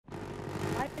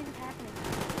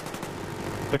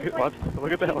Look at like,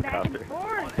 look at the back and helicopter.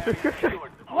 forth.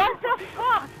 What the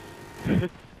fuck?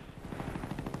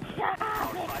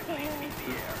 Stop it,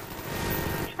 dude.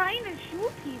 I'm trying to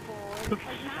shoot people. It's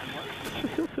like not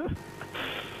working.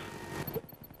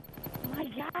 Oh my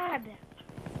god.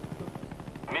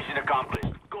 Mission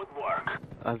accomplished. Good work.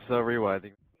 I'm so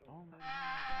rewinding.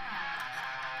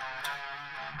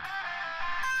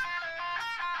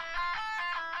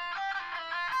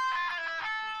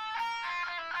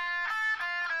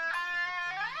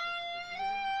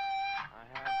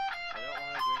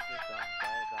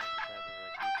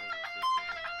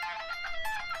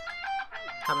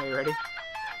 Tom, are you ready?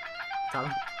 Tom?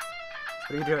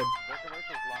 What are you doing?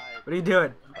 What are you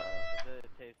doing?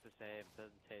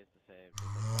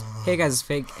 Hey guys, it's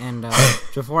Fake, and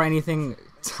before anything,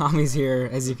 Tommy's here,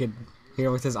 as you could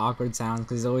hear with his awkward sounds,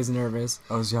 because he's always nervous.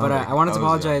 But I wanted to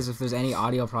apologize if there's any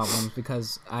audio problems,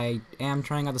 because I am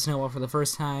trying out the snowball for the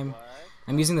first time.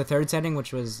 I'm using the third setting,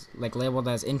 which was like labeled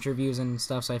as interviews and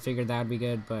stuff, so I figured that would be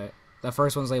good, but the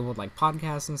first one's labeled like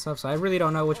podcasts and stuff, so I really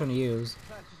don't know which one to use.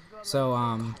 So,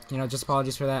 you know, just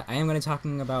apologies for that. I am going to be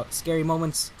talking about scary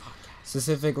moments,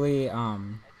 specifically,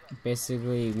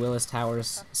 basically Willis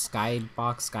Towers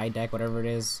skybox, sky deck, whatever it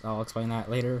is. I'll explain that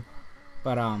later.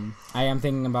 But, I am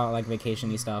thinking about, like,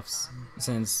 vacation-y stuffs,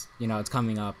 since, you know, it's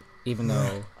coming up, even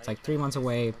though it's, like, 3 months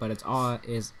away, but it's all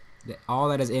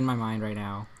that is in my mind right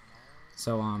now.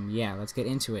 So, yeah, let's get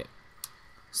into it.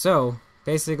 So,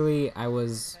 basically, I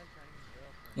was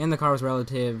in the car with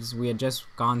relatives. We had just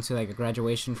gone to like a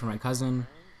graduation for my cousin,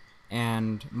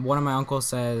 and one of my uncles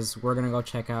says we're gonna go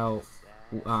check out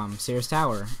Sears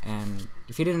Tower. And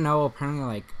if you didn't know, apparently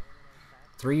like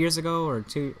 3 years ago or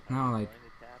 3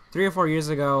 or 4 years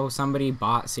ago, somebody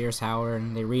bought Sears Tower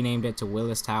and they renamed it to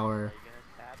Willis Tower.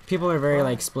 People are very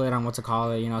like split on what to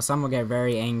call it. You know, some will get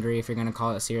very angry if you're gonna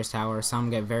call it Sears Tower. Some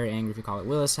get very angry if you call it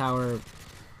Willis Tower.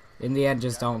 In the end,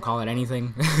 just don't call it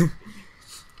anything.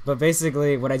 But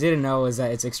basically, what I didn't know is that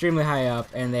it's extremely high up,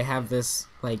 and they have this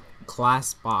like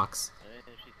glass box,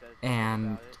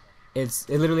 and it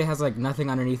literally has like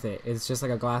nothing underneath it. It's just like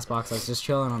a glass box that's just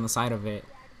chilling on the side of it,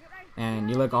 and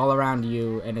you look all around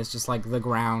you, and it's just like the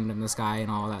ground and the sky and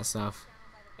all that stuff.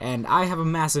 And I have a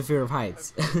massive fear of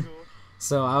heights,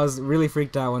 so I was really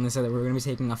freaked out when they said that we were gonna be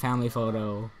taking a family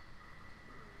photo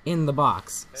in the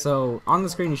box. So on the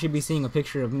screen you should be seeing a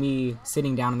picture of me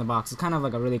sitting down in the box. It's kind of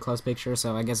like a really close picture,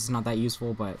 so I guess it's not that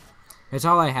useful, but it's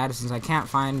all I had since I can't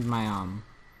find my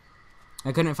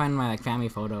I couldn't find my like family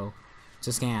photo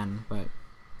to scan. But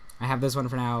I have this one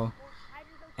for now,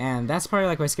 and that's probably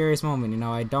like my scariest moment. You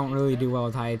know, I don't really do well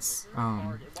with heights.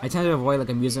 I tend to avoid like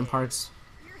amusement parks,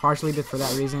 partially for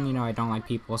that reason. You know, I don't like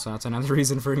people, so that's another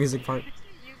reason for a music park.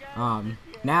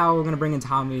 Now we're gonna bring in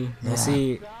Tommy to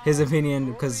see his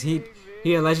opinion, because he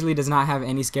allegedly does not have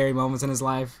any scary moments in his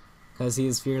life, because he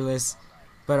is fearless.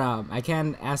 But I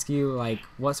can ask you, like,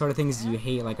 what sort of things do you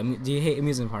hate? Like, do you hate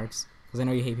amusement parks? Because I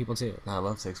know you hate people too. No, I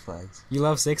love Six Flags. You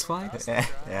love Six Flags?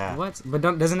 Yeah. What? But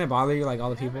doesn't it bother you, like,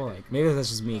 all the people? Like, maybe that's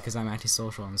just me, because I'm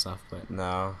antisocial and stuff. But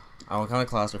no, I'm kind of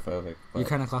claustrophobic. You're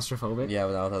kind of claustrophobic? Yeah,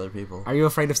 but not with other people. Are you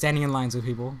afraid of standing in lines with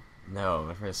people? No, I'm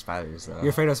afraid of spiders, though.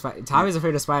 You're afraid of spiders? Tommy's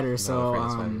afraid of spiders, No, so afraid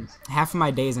of spiders. half of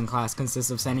my days in class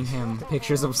consists of sending him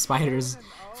pictures of spiders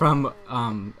from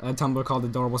a Tumblr called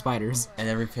Adorable Spiders. And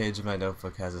every page of my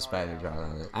notebook has a spider drawn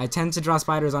on it. I tend to draw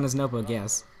spiders on his notebook,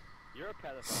 yes.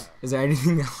 Is there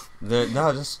anything else?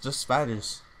 No, just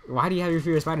spiders. Why do you have your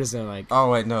fear of spiders, though? Like,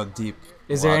 Oh, wait, no, deep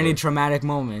is water. there any traumatic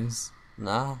moments?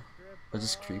 No, they're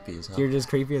just creepy as hell. You're just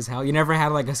creepy as hell? You never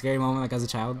had, like, a scary moment, like, as a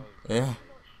child? Yeah.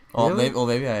 Oh, Really?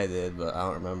 maybe I did, but I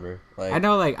don't remember. Like, I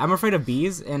know, like, I'm afraid of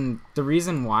bees, and the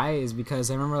reason why is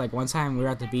because I remember, like, one time we were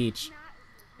at the beach,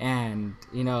 and,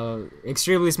 you know,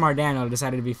 extremely smart Daniel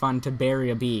decided it'd be fun to bury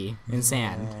a bee in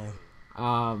sand.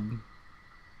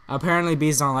 Apparently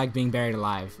bees don't like being buried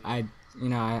alive. I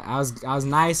was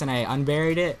nice, and I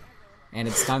unburied it, and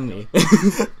it stung me.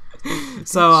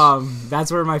 So,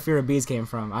 that's where my fear of bees came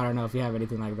from. I don't know if you have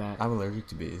anything like that. I'm allergic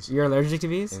to bees. You're allergic to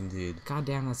bees? Indeed. God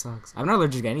damn, that sucks. I'm not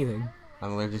allergic to anything.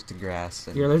 I'm allergic to grass.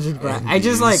 You're allergic to grass. I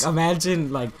just, like,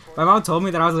 imagine, like, my mom told me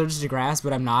that I was allergic to grass,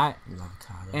 but I'm not.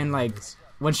 And, like,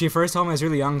 when she first told me I was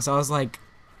really young, so I was like,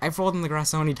 I've rolled in the grass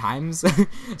so many times.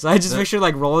 So I just picture,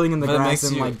 like, rolling in the grass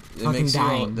and, like, fucking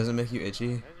dying. Does it make you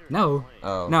itchy? No.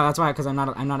 Oh. No, that's why, because I'm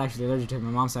not actually allergic to it. My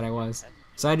mom said I was.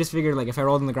 So I just figured, like, if I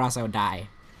rolled in the grass, I would die.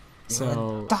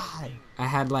 So I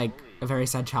had like a very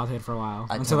sad childhood for a while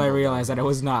until I realized that I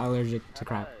was not allergic to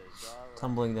crap.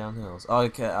 Tumbling down hills. Oh,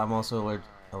 okay. I'm also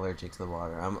allergic to the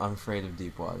water. I'm afraid of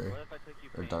deep water.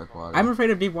 or dark water. I'm afraid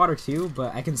of deep water too,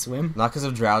 but I can swim. Not because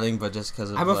of drowning, but just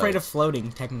because of. I'm afraid of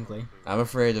floating, technically. I'm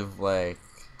afraid of like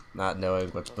not knowing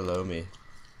what's below me.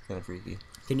 Kind of freaky.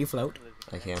 Can you float?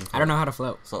 I can. Float. I don't know how to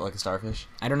float. Float like a starfish.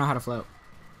 I don't know how to float.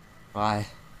 Why?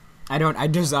 I don't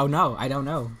know. I don't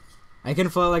know. I can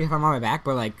float like if I'm on my back,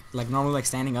 but like normally like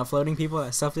standing up floating people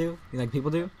that stuff do. Like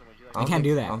people do. I can't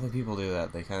do that. I don't think people do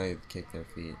that. They kind of kick their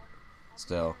feet.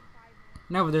 Still.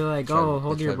 No, but they're like, oh,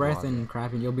 hold your breath and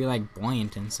crap, and you'll be like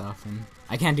buoyant and stuff, and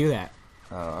I can't do that.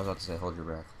 Oh, I was about to say, hold your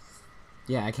breath.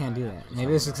 Yeah, I can't do that.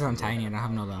 Maybe it's because I'm tiny and I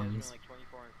don't have no lungs.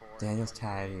 Daniel's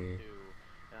tiny.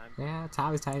 Yeah,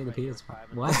 Tommy's tiny to Peter's.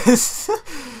 What?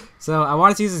 So I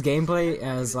wanted to use this gameplay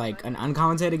as like an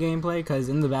uncommented gameplay, because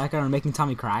in the background I'm making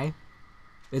Tommy cry.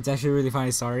 It's actually a really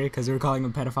funny story, because we were calling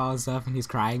him a pedophile and stuff, and he's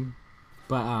crying.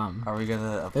 But are we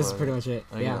gonna upload this is pretty much it.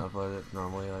 Are you gonna upload it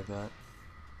normally like that?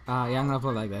 Yeah, I'm gonna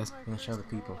upload like this. I'm gonna show the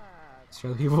people. Show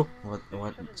the people? What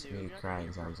me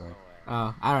crying sounds like.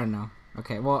 Oh, I don't know.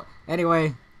 Okay, well,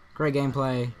 anyway, great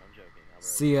gameplay.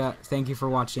 See ya. Thank you for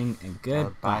watching, and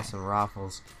goodbye. Buy some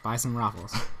raffles. Buy some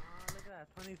raffles. Look at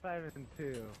that, 25 and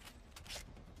 2.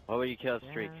 What would you kill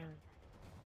streak? Yeah.